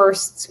have our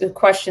first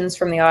questions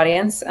from the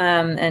audience,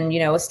 and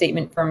a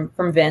statement from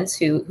Vince,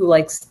 who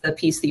likes the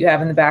piece that you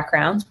have in the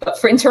background.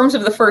 But in terms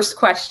of the first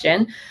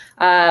question,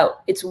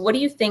 it's, what do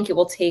you think it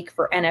will take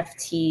for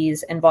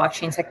NFTs and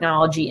blockchain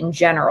technology in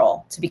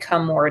general to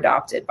become more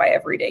adopted by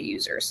everyday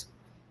users?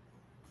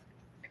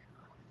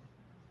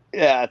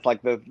 Yeah,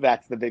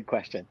 that's the big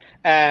question.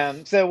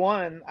 So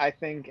one, I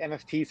think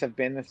NFTs have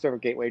been the sort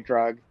of gateway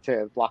drug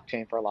to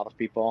blockchain for a lot of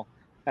people.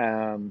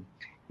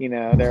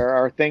 There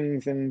are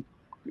things in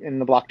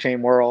the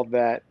blockchain world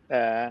that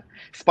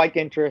spike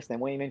interest and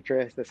wane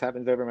interest. This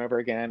happens over and over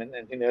again,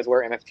 and who knows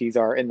where NFTs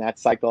are in that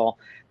cycle.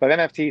 But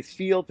NFTs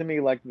feel to me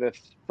like the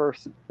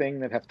first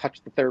thing that have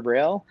touched the third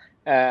rail,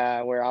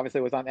 where obviously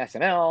it was on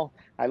SNL.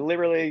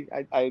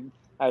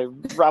 I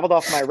rattled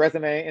off my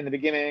resume in the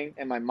beginning,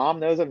 and my mom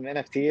knows what an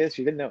NFT is.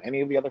 She didn't know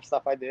any of the other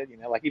stuff I did.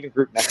 Even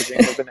group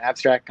messaging was an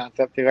abstract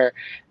concept to her.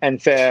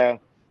 And so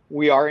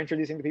we are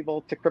introducing the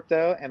people to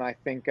crypto, and I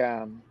think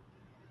to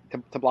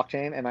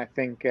blockchain, and I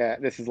think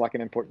this is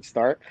an important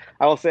start.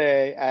 I will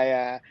say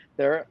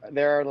there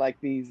are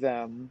these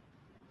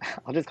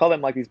I'll just call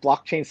them these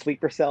blockchain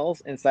sleeper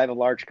cells inside of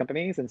large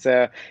companies. And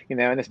so, in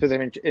this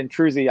position in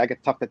TRUESY, I get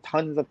to talk to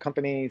tons of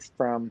companies,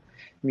 from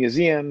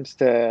museums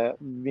to,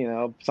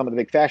 some of the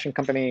big fashion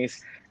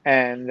companies.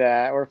 And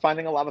we're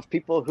finding a lot of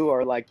people who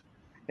are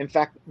in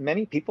fact,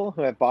 many people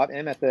who have bought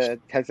in at the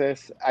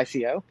Tezos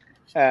ICO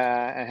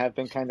and have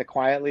been kind of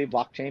quietly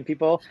blockchain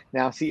people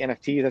now see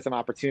NFTs as an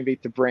opportunity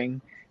to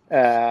bring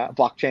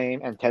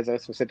blockchain and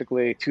Tezos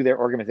specifically to their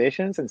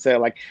organizations. And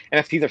so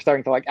NFTs are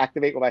starting to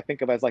activate what I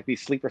think of as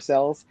these sleeper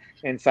cells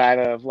inside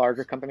of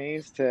larger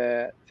companies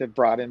to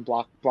broaden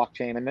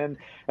blockchain. And then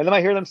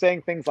I hear them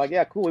saying things like,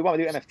 yeah, cool, we want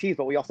to do NFTs,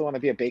 but we also want to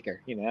be a baker,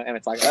 and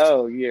it's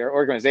oh, your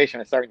organization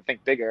is starting to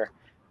think bigger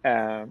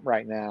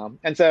right now.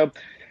 And so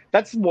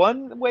that's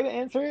one way to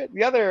answer it.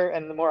 The other,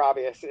 and the more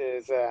obvious,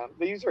 is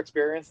the user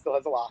experience still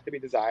has a lot to be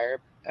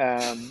desired.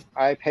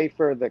 I pay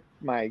for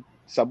my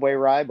subway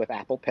ride with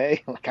Apple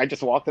Pay. Like I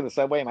just walk to the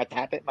subway and I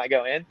tap it and I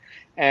go in,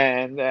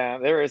 and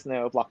there is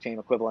no blockchain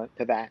equivalent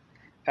to that.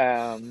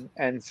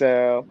 And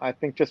so I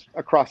think just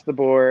across the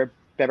board,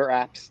 better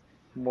apps,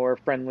 more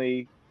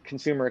friendly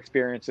consumer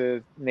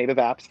experiences, native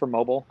apps for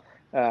mobile,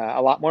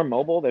 a lot more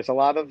mobile. There's a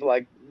lot of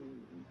like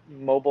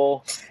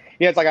mobile.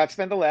 Yeah, it's like I've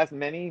spent the last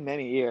many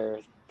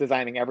years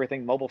designing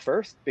everything mobile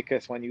first,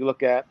 because when you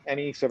look at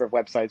any sort of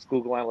websites,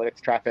 Google Analytics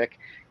traffic,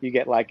 you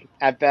get like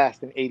at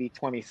best an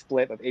 80-20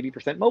 split of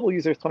 80% mobile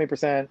users,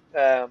 20%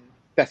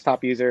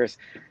 desktop users.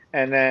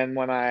 And then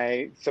when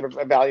I sort of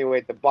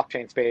evaluate the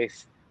blockchain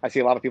space, I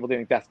see a lot of people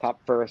doing desktop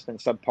first and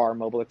subpar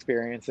mobile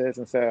experiences.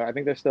 And so I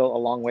think there's still a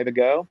long way to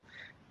go.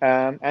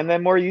 And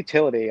then more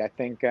utility. I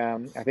think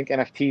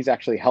NFTs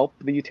actually help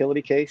the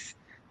utility case.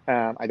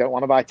 I don't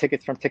want to buy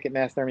tickets from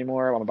Ticketmaster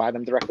anymore. I want to buy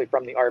them directly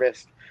from the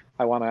artist.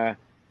 I want to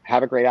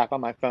have a great app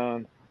on my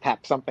phone,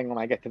 tap something when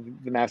I get to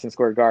the Madison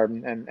Square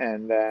Garden,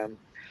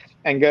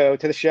 and go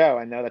to the show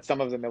and know that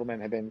some of the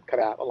middlemen have been cut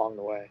out along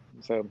the way.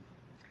 So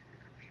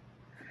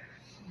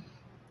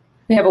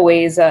we have a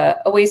ways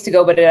to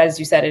go, but as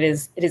you said, it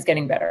is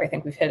getting better. I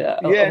think we've hit a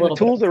yeah, and the little bit of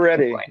tools a are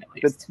tipping ready. point,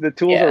 at least. The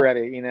tools are Yeah.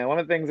 ready. You know, one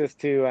of the things is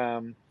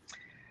to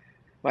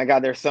my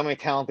God, there's so many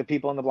talented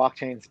people in the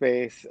blockchain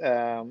space,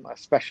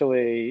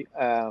 especially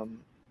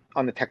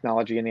on the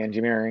technology and the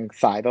engineering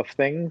side of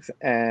things.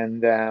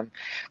 And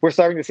we're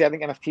starting to see, I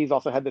think NFTs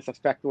also had this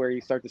effect where you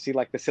start to see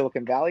like the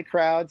Silicon Valley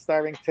crowd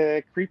starting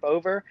to creep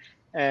over.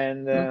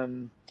 And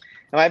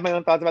I have my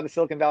own thoughts about the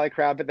Silicon Valley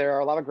crowd, but there are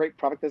a lot of great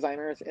product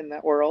designers in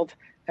that world,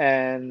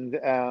 and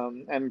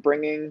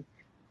bringing,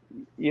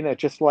 you know,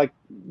 just like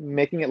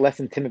making it less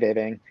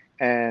intimidating,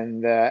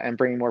 and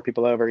bringing more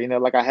people over. You know,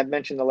 like I had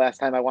mentioned the last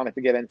time I wanted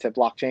to get into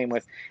blockchain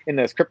was in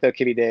those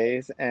CryptoKitty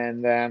days,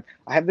 and I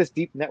have this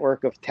deep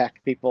network of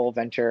tech people,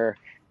 venture,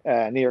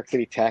 New York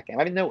City tech, and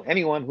I didn't know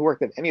anyone who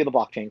worked at any of the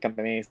blockchain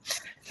companies.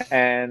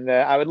 And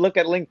I would look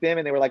at LinkedIn,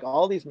 and they were like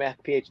all these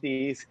math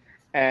PhDs,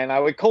 and I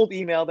would cold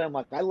email them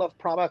like, I love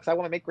products, I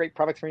want to make great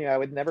products for you. I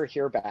would never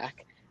hear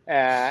back.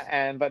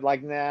 But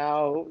like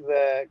now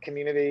the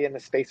community and the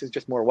space is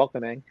just more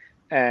welcoming,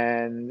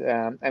 and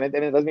it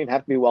doesn't even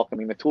have to be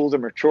welcoming. The tools are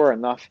mature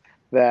enough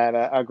that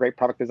a great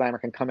product designer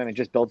can come in and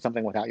just build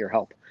something without your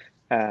help,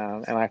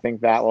 and I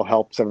think that will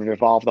help sort of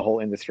evolve the whole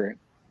industry.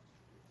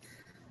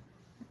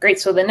 Great.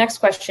 So the next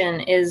question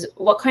is,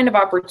 what kind of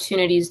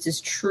opportunities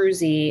does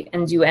TRUESY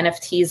and do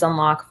NFTs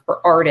unlock for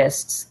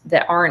artists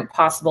that aren't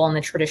possible in the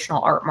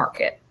traditional art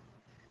market?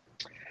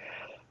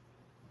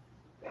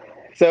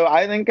 So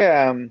I think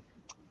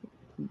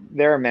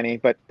there are many,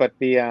 but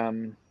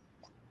the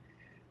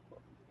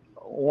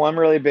one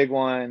really big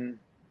one,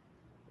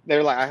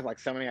 they're like, I have like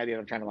so many ideas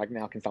I'm trying to like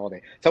now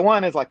consolidate. So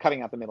one is like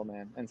cutting out the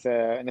middleman. And so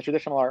in the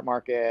traditional art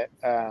market,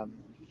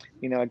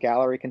 you know, a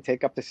gallery can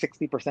take up to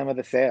 60% of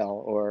the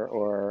sale,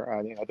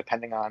 or you know,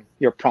 depending on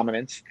your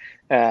prominence,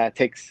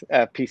 takes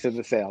a piece of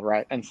the sale,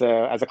 right? And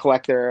so as a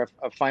collector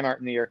of fine art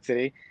in New York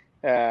City,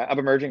 of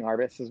emerging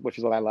artists, which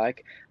is what I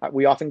like,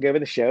 we often go to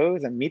the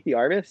shows and meet the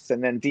artists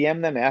and then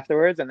DM them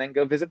afterwards, and then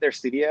go visit their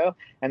studio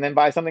and then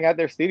buy something at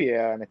their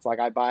studio. And it's like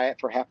I buy it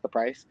for half the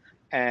price,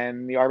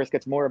 and the artist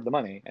gets more of the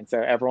money. And so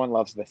everyone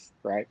loves this,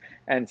 right?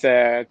 And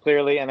so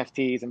clearly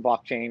NFTs and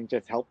blockchain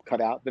just help cut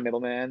out the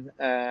middleman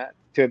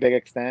to a big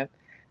extent.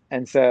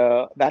 And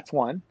so that's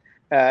one.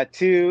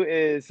 Two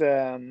is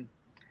a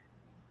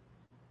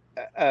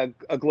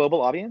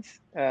global audience.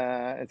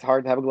 It's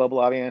hard to have a global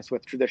audience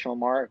with traditional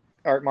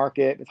art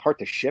market. It's hard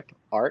to ship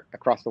art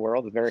across the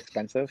world. It's very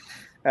expensive.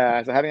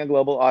 So having a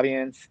global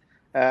audience,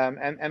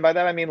 and by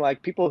that I mean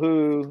like people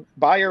who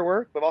buy your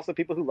work, but also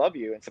people who love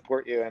you and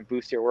support you and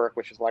boost your work,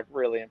 which is like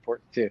really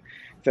important too.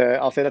 So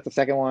I'll say that's the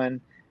second one.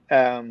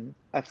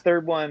 A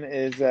third one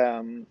is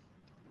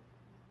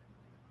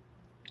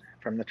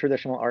from the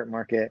traditional art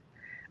market.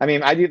 I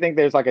mean, I do think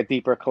there's like a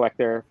deeper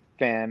collector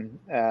fan,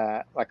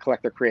 like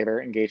collector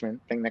creator engagement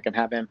thing that can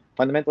happen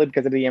fundamentally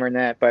because of the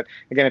internet. But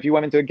again, if you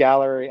went into a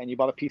gallery and you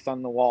bought a piece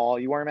on the wall,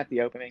 you weren't at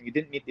the opening, you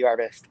didn't meet the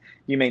artist,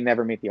 you may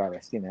never meet the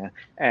artist, you know,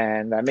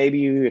 and maybe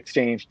you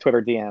exchange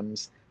Twitter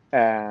DMs.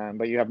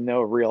 But you have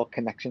no real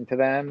connection to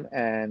them,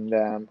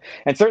 and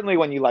certainly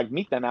when you like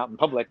meet them out in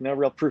public, no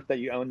real proof that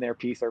you own their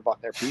piece or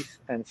bought their piece,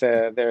 and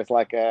so there's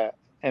like an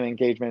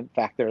engagement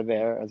factor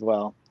there as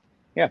well.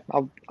 Yeah,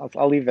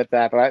 I'll leave it at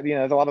that. But you know,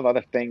 there's a lot of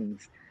other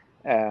things.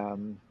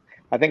 Um,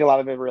 I think a lot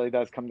of it really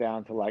does come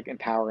down to like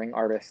empowering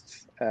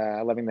artists,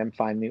 letting them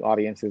find new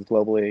audiences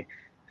globally,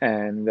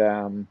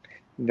 and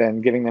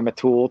then giving them a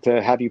tool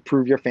to have you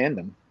prove your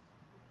fandom.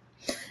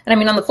 And I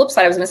mean, on the flip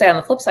side, I was going to say, on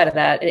the flip side of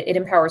that, it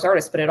empowers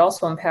artists, but it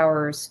also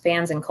empowers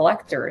fans and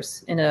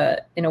collectors in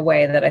a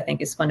way that I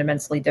think is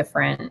fundamentally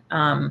different,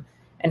 and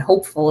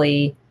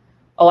hopefully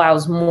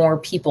allows more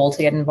people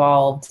to get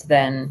involved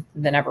than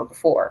ever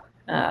before.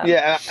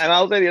 Yeah, and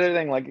I'll say the other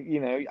thing, like,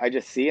 you know, I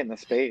just see in the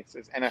space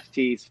is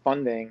NFTs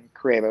funding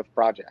creative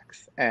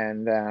projects,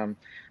 and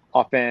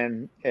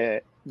often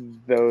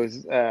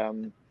those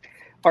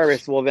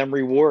artists will then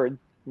reward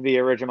the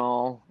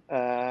original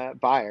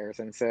buyers.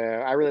 And so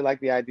I really like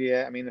the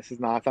idea. I mean, this is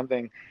not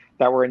something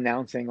that we're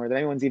announcing or that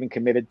anyone's even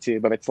committed to,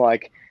 but it's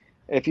like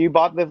if you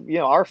bought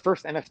our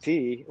first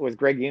NFT was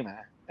Greg Yuma.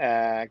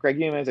 Greg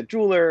Yuma is a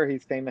jeweler.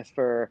 He's famous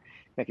for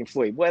making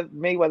Floyd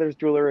Mayweather's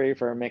jewelry,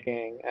 for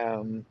making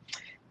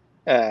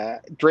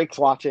Drake's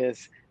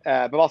watches,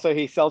 but also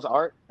he sells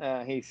art.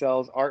 He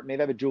sells art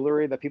made out of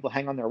jewelry that people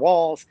hang on their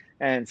walls.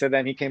 And so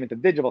then he came into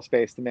digital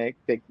space to make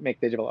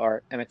digital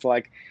art. And it's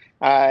like,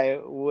 I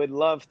would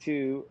love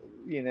to,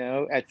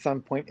 at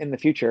some point in the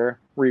future,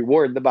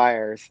 reward the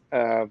buyers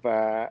of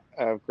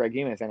Greg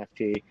Yuma's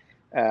NFT,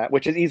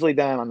 which is easily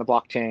done on the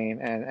blockchain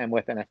and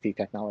with NFT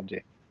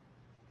technology.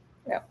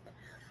 Yeah.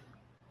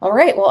 All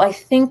right. Well, I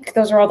think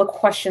those are all the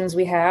questions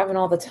we have and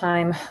all the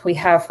time we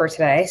have for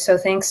today. So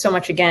thanks so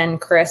much again,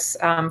 Chris,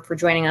 for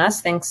joining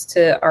us. Thanks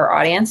to our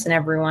audience and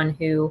everyone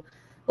who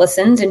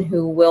listened and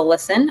who will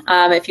listen.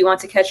 If you want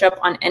to catch up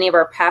on any of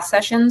our past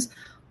sessions,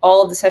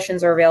 all of the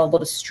sessions are available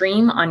to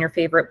stream on your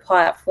favorite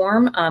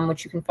platform,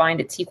 which you can find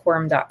at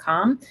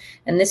tquorum.com.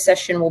 And this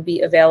session will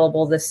be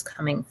available this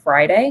coming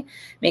Friday.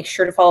 Make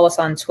sure to follow us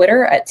on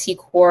Twitter at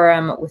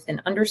tquorum with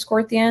an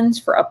underscore at the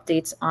end for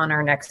updates on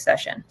our next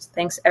session. So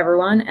thanks,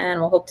 everyone, and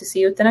we'll hope to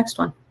see you at the next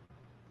one.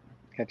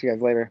 Catch you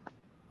guys later.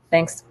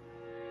 Thanks.